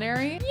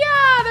culinary?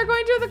 Yeah, they're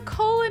going to the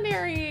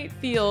culinary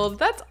field.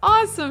 That's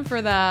awesome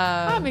for them.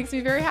 That makes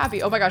me very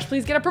happy. Oh my gosh,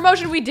 please get a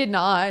promotion. We did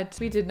not.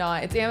 We did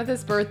not. It's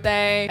Amethyst's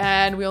birthday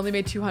and we only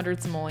made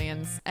 200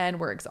 simoleons and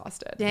we're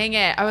exhausted. Dang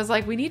it. I was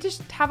like, we need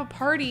to have a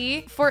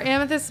party for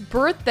Amethyst's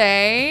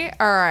birthday.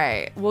 All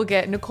right. We'll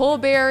get Nicole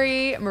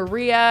Berry,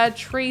 Maria,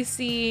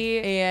 Tracy,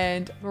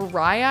 and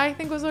Mariah, I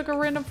think was like a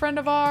random friend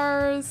of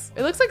ours.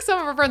 It looks like some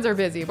of our friends are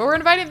busy, but we're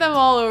inviting them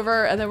all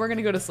over and then we're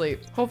gonna go to sleep.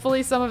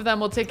 Hopefully some of them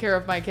will take care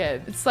of my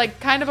kid. It's like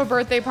kind of a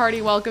birthday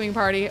party, welcoming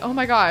party. Oh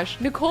my gosh.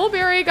 Nicole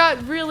Berry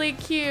got really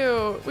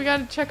cute. We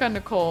gotta check on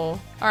Nicole.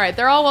 All right,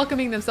 they're all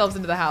welcoming themselves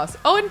into the house.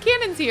 Oh, and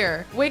Cannon's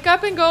here. Wake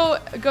up and go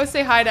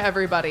say hi to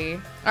everybody.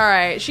 All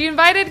right, she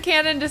invited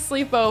Cannon to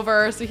sleep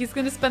over, so he's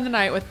gonna spend the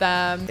night with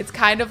them. It's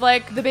kind of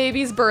like the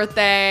baby's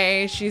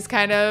birthday. She's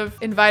kind of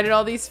invited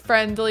all these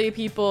friendly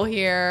people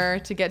here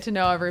to get to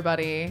know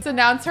everybody. Let's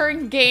announce her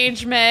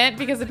engagement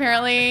because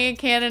apparently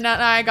Cannon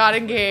and I got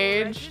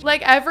engaged.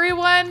 Like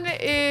everyone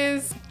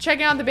is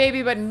checking on the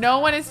baby, but no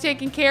one is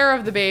taking care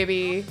of the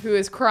baby who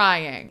is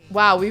crying.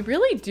 Wow, we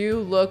really do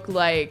look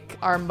like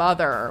our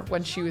mother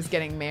when she was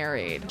getting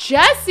married.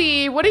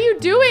 Jessie, what are you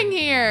doing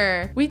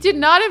here? We did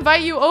not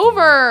invite you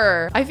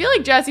over. I feel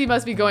like Jessie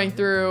must be going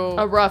through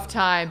a rough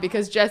time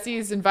because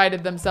Jessie's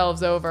invited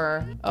themselves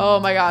over. Oh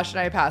my gosh,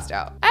 and I passed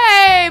out.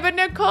 Hey, but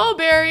Nicole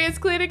Berry is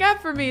cleaning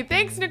up for me.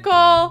 Thanks,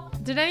 Nicole.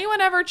 Did anyone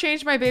ever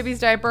change my baby's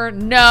diaper?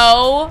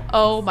 No.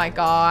 Oh my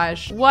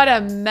gosh. What a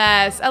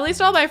mess. At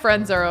least all my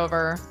friends are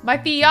over. My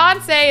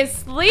fiance is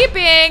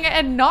sleeping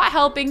and not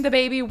helping the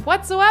baby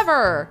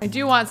whatsoever. I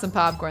do want some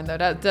popcorn though.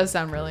 That does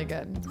sound really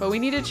good. But we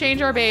need to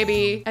change our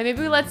baby. And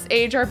maybe let's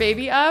age our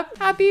baby up.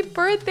 Happy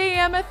birthday,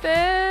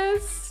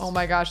 Amethyst. Oh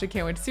my gosh, I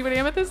can't wait to see what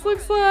Amethyst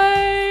looks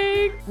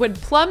like. When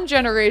Plum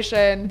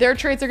generation, their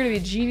traits are gonna be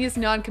genius,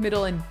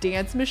 non-committal, and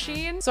dance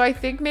machine. So I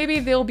think maybe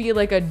they'll be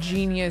like a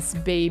genius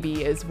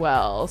baby as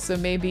well. So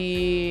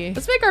maybe,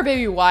 let's make our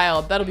baby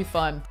wild. That'll be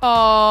fun.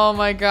 Oh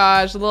my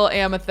gosh, little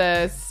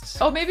Amethyst.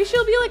 Oh, maybe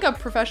she'll be like a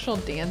professional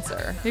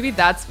dancer. Maybe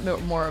that's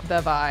more of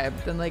the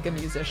vibe than like a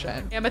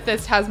musician.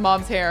 Amethyst has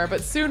mom's hair,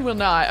 but soon will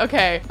not.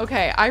 Okay,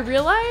 I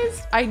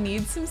realized I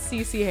need some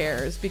CC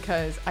hairs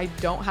because I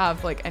don't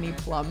have like any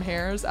Plum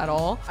hairs at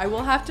all. I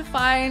will have to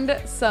find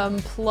some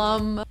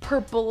Plum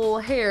purple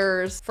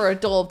hairs for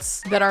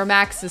adults that are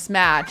Maxis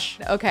match.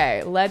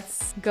 Okay,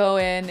 let's go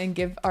in and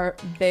give our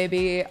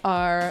baby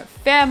our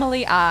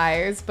family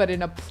eyes, but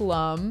in a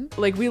plum.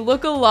 Like we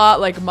look a lot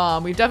like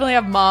mom. We definitely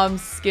have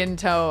mom's skin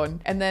tone.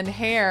 And then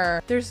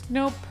hair, there's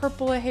no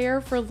purple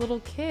hair for little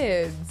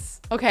kids.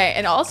 Okay,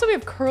 and also we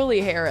have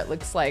curly hair, it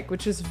looks like,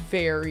 which is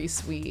very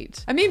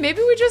sweet. I mean,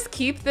 maybe we just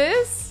keep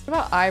this. What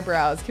about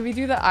eyebrows? Can we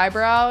do the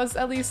eyebrows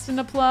at least in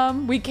a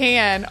plum? We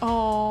can.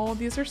 Oh,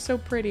 these are so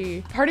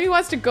pretty. Part of me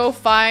wants to go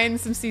find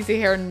some CC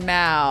hair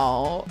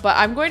now, but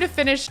I'm going to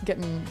finish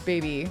getting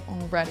baby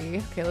all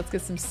ready. Okay, let's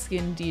get some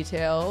skin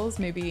details.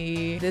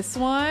 Maybe this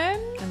one,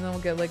 and then we'll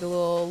get like a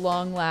little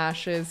long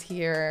lashes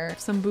here,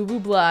 some boo-boo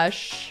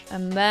blush,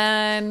 and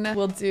then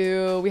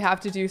we have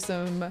to do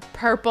some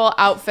purple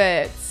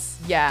outfits.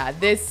 Yeah,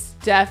 this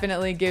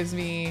definitely gives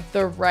me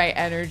the right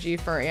energy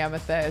for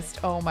Amethyst.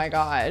 Oh my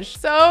gosh,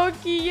 so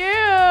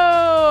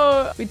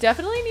cute. We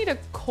definitely need a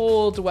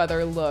cold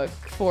weather look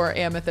for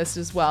Amethyst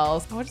as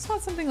well. I just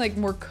want something like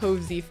more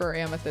cozy for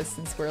Amethyst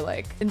since we're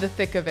like in the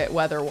thick of it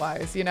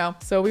weather-wise, you know?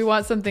 So we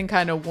want something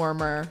kind of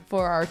warmer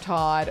for our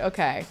Todd.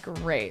 Okay,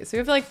 great. So we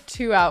have like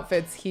 2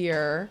 outfits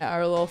here.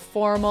 Our little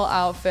formal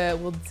outfit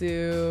we'll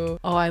do.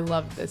 Oh, I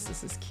love this.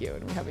 This is cute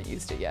and we haven't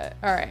used it yet.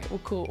 All right,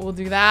 well, cool. We'll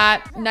do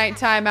that.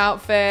 Nighttime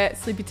outfit,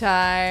 sleepy time.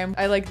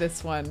 I like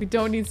this one. We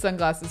don't need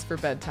sunglasses for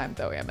bedtime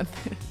though,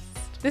 Amethyst.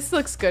 This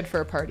looks good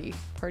for a party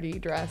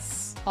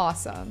dress.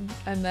 Awesome.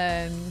 And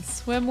then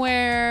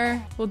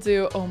swimwear, we'll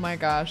do, oh my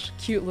gosh,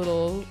 cute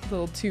little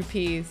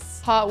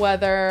 2-piece. Hot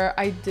weather,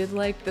 I did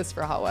like this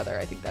for hot weather.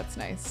 I think that's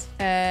nice.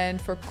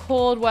 And for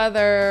cold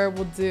weather,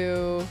 we'll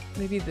do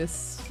maybe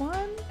this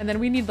one. And then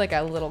we need like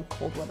a little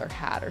cold weather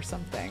hat or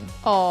something.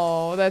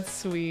 Oh, that's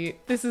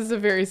sweet. This is a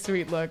very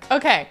sweet look.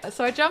 Okay,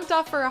 so I jumped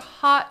off for a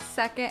hot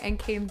second and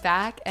came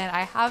back and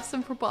I have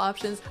some purple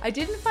options. I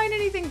didn't find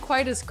anything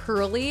quite as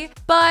curly,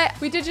 but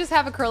we did just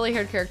have a curly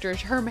haired character.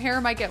 Her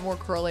hair might get more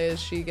curly as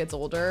she gets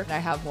older and I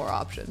have more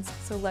options.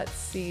 So let's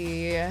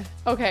see.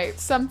 Okay,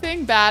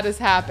 something bad has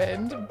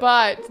happened,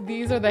 but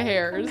these are the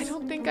hairs. I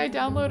don't think I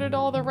downloaded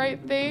all the right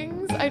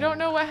things. I don't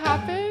know what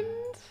happened.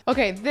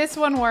 Okay, this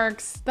one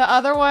works. The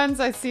other ones,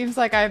 it seems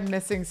like I'm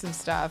missing some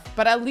stuff,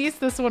 but at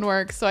least this one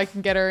works so I can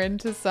get her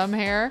into some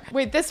hair.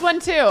 Wait, this one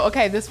too.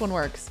 Okay, this one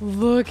works.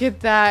 Look at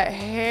that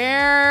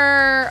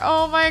hair.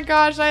 Oh my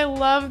gosh, I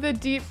love the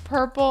deep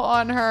purple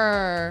on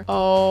her.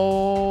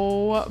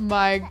 Oh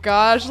my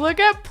gosh, look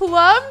at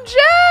Plum Jen.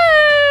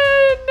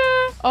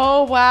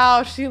 Oh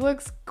wow, she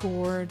looks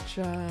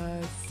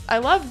gorgeous. I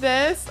love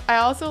this. I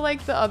also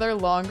like the other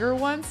longer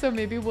one, so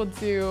maybe we'll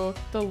do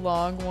the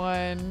long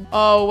one.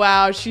 Oh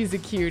wow, she's a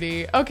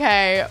cutie.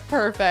 Okay,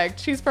 perfect.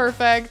 She's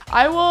perfect.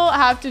 I will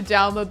have to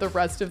download the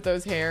rest of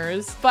those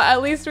hairs, but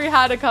at least we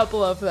had a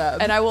couple of them.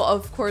 And I will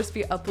of course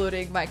be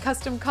uploading my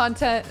custom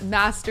content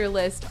master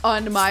list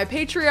on my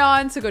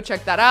Patreon, so go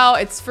check that out.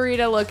 It's free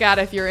to look at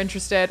if you're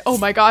interested. Oh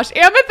my gosh,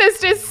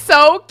 Amethyst is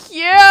so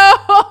cute.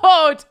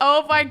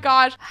 Oh my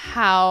gosh.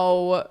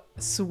 How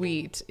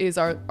sweet is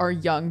our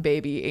young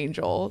baby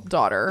angel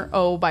daughter.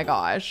 Oh my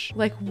gosh.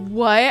 Like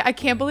what? I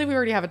can't believe we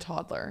already have a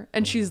toddler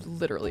and she's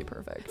literally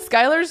perfect.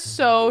 Skylar's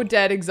so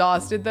dead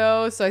exhausted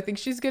though, so I think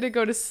she's gonna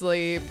go to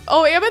sleep.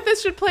 Oh,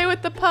 Amethyst should play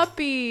with the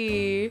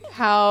puppy.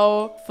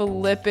 How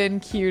flippin'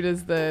 cute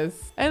is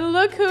this? And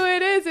look who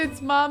it is.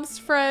 It's mom's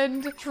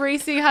friend,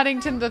 Tracy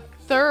Huntington III.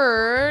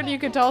 3rd. You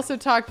could also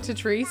talk to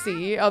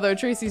Tracy, although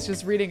Tracy's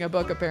just reading a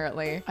book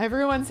apparently.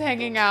 Everyone's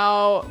hanging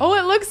out. Oh,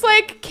 it looks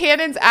like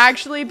Cannon's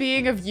actually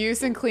being of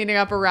use and cleaning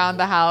up around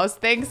the house.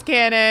 Thanks,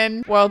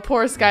 Cannon. While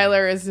poor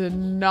Skylar is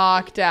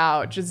knocked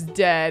out, just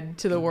dead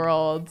to the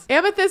world.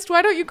 Amethyst,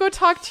 why don't you go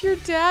talk to your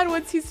dad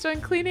once he's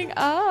done cleaning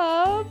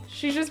up?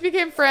 She just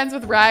became friends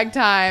with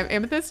Ragtime.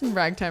 Amethyst and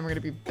Ragtime are gonna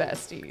be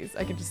besties.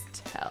 I can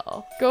just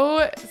tell.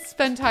 Go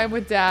spend time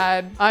with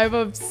dad. I'm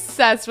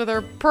obsessed with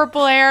her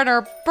purple hair and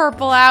her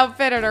purple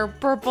outfit and her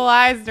purple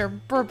eyes and her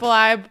purple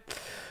eyebrows.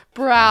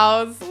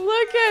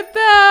 Look at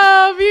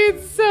them.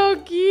 He's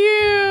so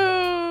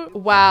cute.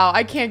 Wow,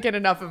 I can't get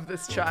enough of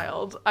this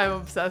child. I'm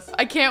obsessed.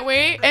 I can't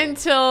wait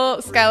until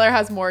Skylar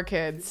has more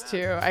kids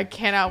too. I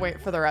cannot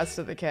wait for the rest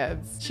of the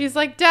kids. She's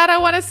like, Dad, I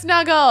want to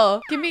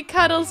snuggle. Give me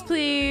cuddles,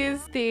 please.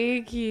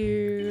 Thank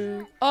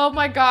you. Oh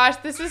my gosh,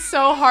 this is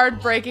so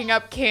hard breaking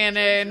up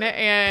Cannon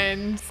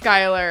and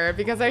Skylar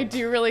because I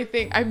do really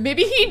think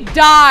maybe he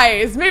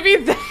dies.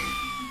 Maybe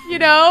you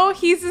know,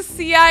 he's a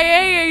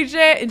CIA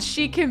agent and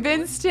she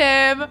convinced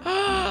him.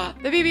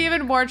 That'd be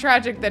even more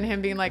tragic than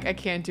him being like, I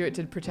can't do it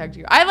to protect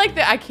you. I like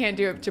that I can't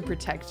do it to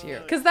protect you.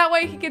 Because that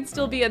way he can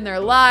still be in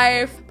their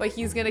life, but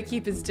he's gonna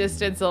keep his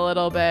distance a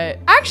little bit.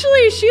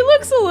 Actually, she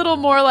looks a little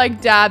more like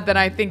dad than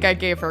I think I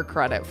gave her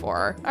credit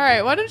for. All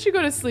right, why don't you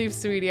go to sleep,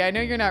 sweetie? I know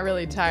you're not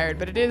really tired,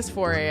 but it is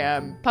 4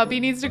 a.m. Puppy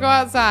needs to go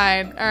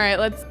outside. All right,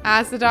 let's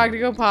ask the dog to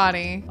go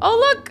potty. Oh,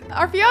 look,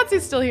 our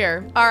fiance's still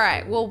here. All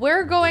right, well,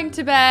 we're going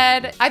to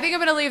bed. I think I'm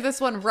gonna leave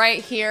this one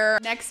right here.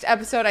 Next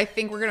episode, I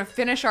think we're gonna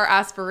finish our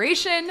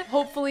aspiration.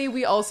 Hopefully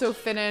we also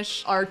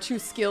finish our 2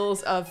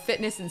 skills of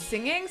fitness and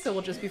singing. So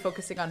we'll just be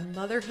focusing on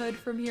motherhood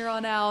from here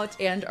on out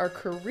and our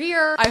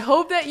career. I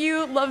hope that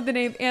you love the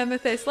name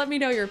Amethyst. Let me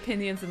know your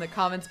opinions in the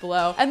comments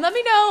below. And let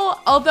me know,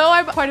 although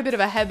I'm quite a bit of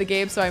ahead of the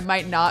game, so I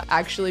might not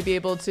actually be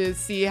able to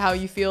see how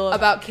you feel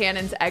about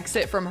Cannon's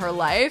exit from her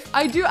life.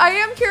 I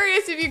am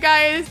curious if you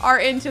guys are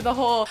into the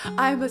whole,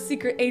 I'm a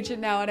secret agent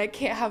now and I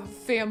can't have a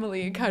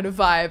family kind of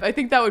vibe. I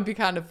think that would be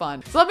kind of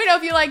fun. So let me know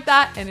if you like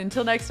that. And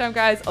until next time,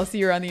 guys, I'll see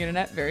you around the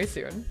internet very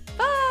soon.